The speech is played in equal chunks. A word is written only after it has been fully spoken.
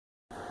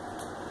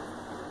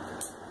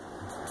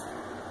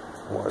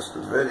watched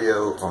a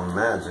video on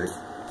magic,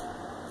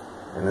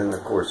 and in the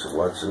course of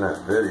watching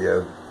that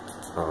video,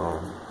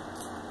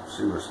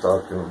 she was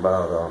talking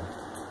about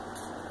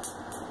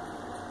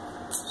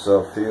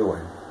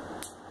self-healing,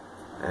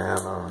 and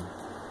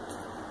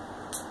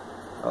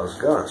I was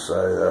gonna say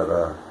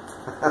that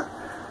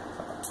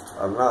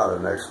I'm not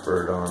an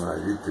expert on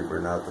YouTube or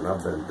nothing.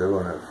 I've been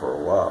doing it for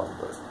a while,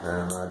 but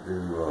and I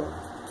do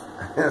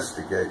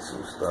instigate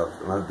some stuff,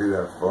 and I do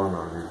have fun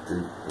on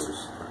YouTube.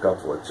 There's a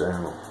couple of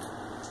channels,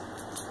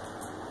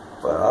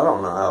 but I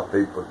don't know how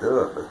people do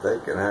it. But they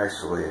can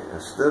actually,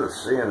 instead of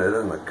seeing it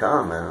in the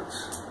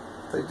comments,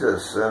 they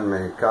just send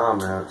me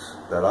comments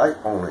that I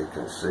only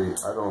can see.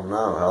 I don't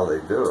know how they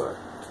do it.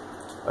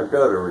 I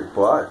go to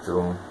reply to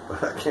them,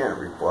 but I can't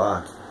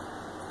reply.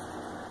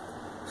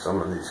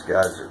 Some of these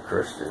guys are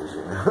Christians,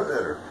 you know,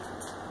 that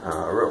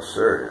are real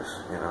serious,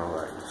 you know,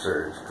 like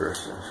serious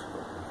Christians.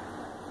 But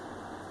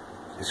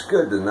it's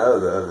good to know,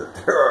 though,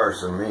 that there are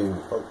some mean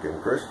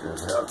fucking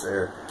Christians out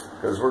there,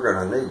 because we're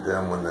going to need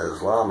them when the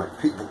Islamic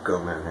people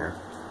come in here.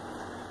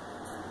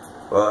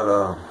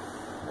 But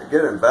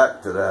getting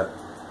back to that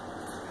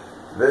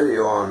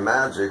video on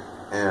magic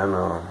and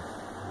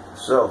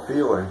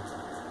self-healing,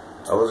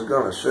 I was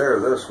going to share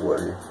this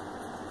with you.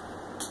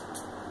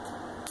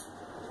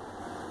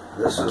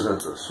 This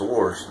isn't the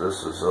source.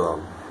 This is,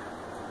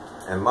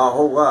 in my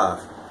whole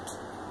life,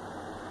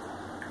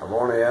 I've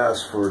only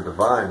asked for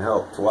divine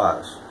help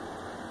twice.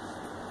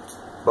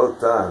 Both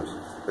times,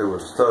 it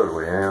was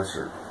totally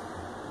answered.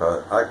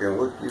 But I can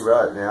look you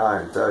right in the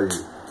eye and tell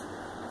you,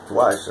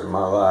 twice in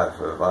my life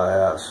have I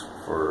asked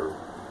for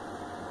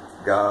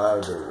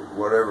God or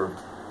whatever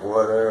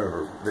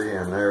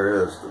being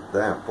there is, to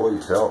damn,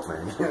 please help me.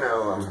 You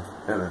know,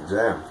 I'm in a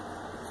jam.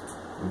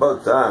 And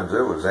both times,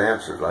 it was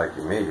answered like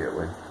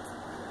immediately.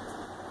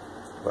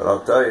 But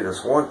I'll tell you,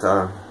 this one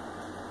time,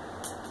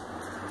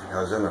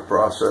 I was in the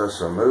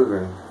process of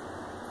moving,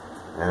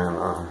 and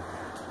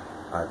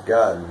I'd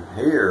gotten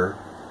here.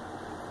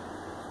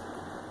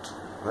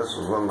 This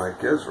was when my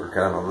kids were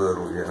kind of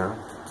little, you know.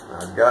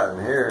 I'd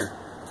gotten here.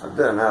 I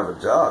didn't have a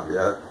job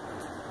yet.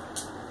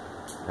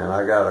 And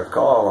I got a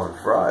call on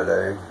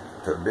Friday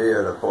to be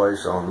at a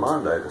place on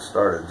Monday to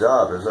start a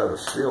job. It's at a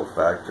steel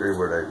factory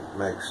where they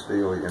make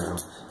steel, you know.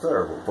 It's a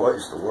terrible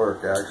place to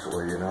work,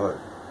 actually, you know. It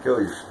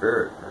kills your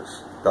spirit.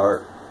 It's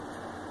dark,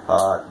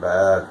 hot,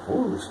 bad.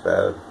 Ooh, it's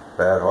bad.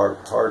 Bad,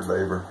 hard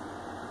labor.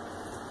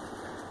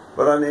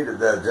 But I needed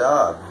that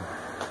job.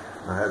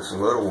 I had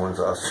some little ones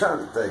I was trying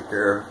to take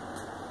care of.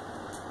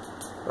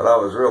 But I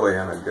was really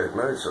in a good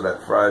mood, so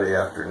that Friday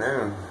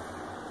afternoon,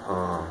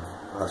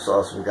 I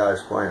saw some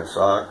guys playing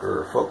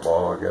soccer or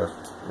football, I guess,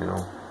 you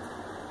know.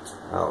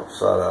 I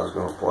decided I was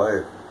going to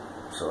play.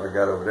 So I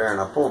got over there and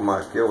I pulled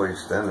my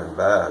Achilles tendon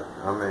bad.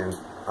 I mean,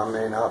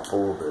 I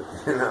pulled it,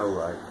 you know,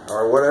 like,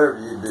 or whatever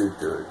you do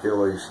to it,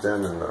 Achilles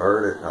tendon to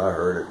hurt it. I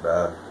hurt it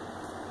bad.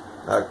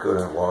 I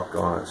couldn't walk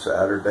on it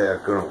Saturday. I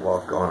couldn't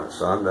walk on it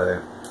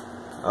Sunday.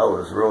 I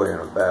was really in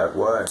a bad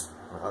way.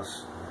 I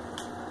was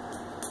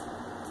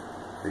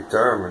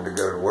determined to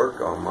go to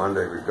work on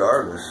Monday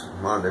regardless.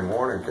 Monday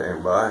morning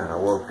came by and I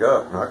woke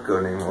up and I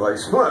couldn't even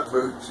lace my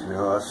boots. You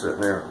know, I was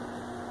sitting there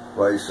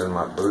lacing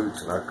my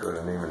boots and I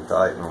couldn't even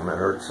tighten them. It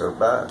hurt so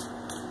bad.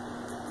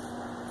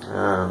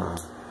 And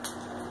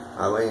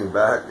I leaned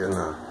back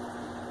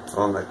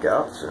on the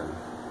couch and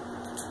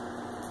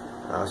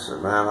I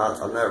said, man,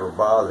 I'll never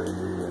bother you,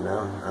 you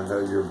know. I know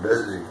you're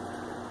busy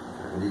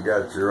and you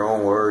got your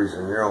own worries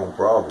and your own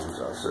problems.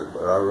 I said,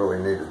 but I really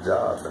need a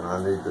job, and I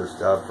need this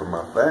job for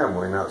my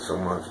family, not so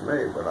much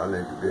me, but I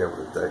need to be able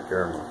to take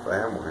care of my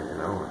family, you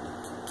know.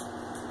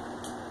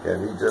 And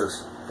can you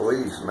just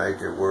please make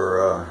it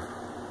where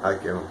I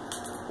can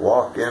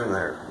walk in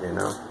there, you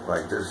know,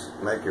 like just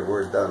make it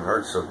where it doesn't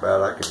hurt so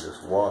bad I can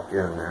just walk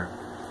in there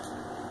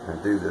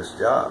and do this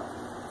job.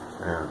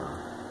 And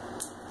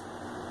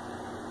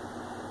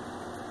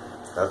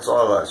that's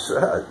all I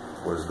said,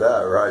 was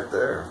that right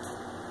there.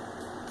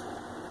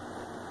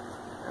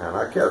 And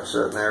I kept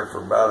sitting there for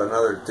about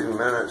another 2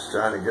 minutes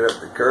trying to get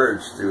up the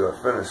courage to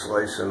finish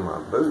lacing my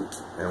boot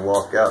and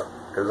walk out.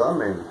 Because I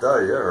mean to tell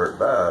you, it hurt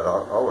bad.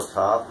 I was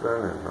hopping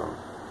and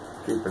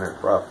keeping it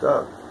propped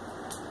up.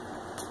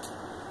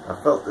 I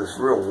felt this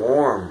real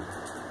warm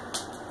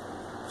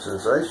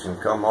sensation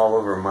come all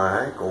over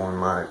my ankle and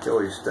my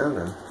Achilles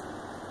tendon.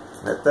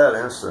 And at that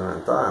instant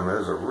in time, there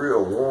was a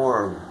real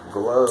warm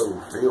glow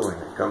feeling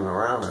that come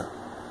around it.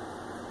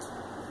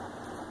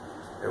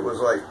 It was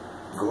like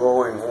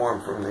glowing warm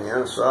from the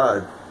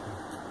inside.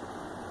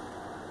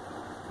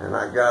 And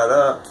I got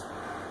up,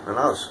 and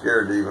I was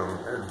scared to even,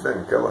 it's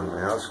been killing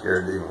me, I was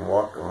scared to even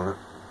walk on it.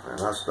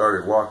 And I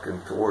started walking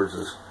towards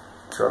this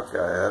truck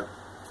I had.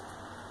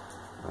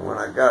 And when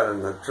I got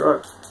in the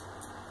truck,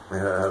 it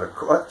had a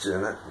clutch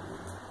in it.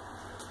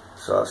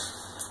 So I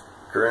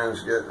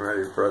cringed, getting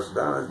ready to press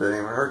down. It didn't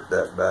even hurt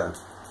that bad.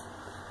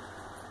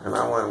 And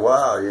I went,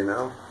 wow, you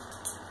know.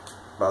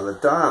 By the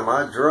time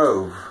I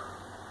drove,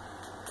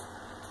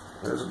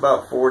 it was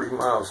about 40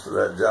 miles to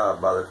that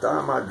job. By the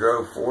time I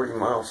drove 40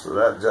 miles to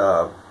that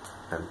job,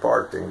 and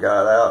parked and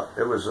got out,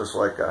 it was just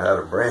like I had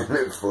a brand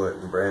new foot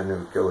and brand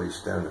new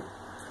Achilles tendon.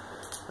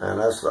 And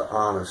that's the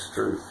honest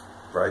truth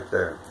right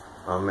there.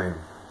 I mean,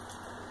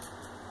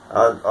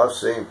 I've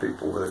seen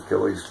people with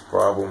Achilles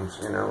problems,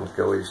 you know,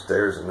 Achilles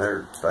tears, and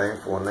they're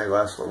painful and they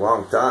last a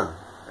long time.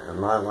 And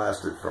mine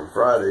lasted from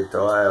Friday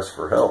till I asked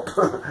for help.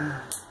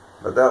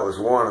 But that was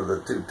one of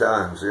the 2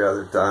 times. The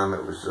other time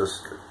it was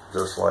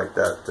just like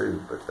that too.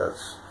 But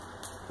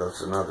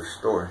that's another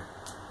story.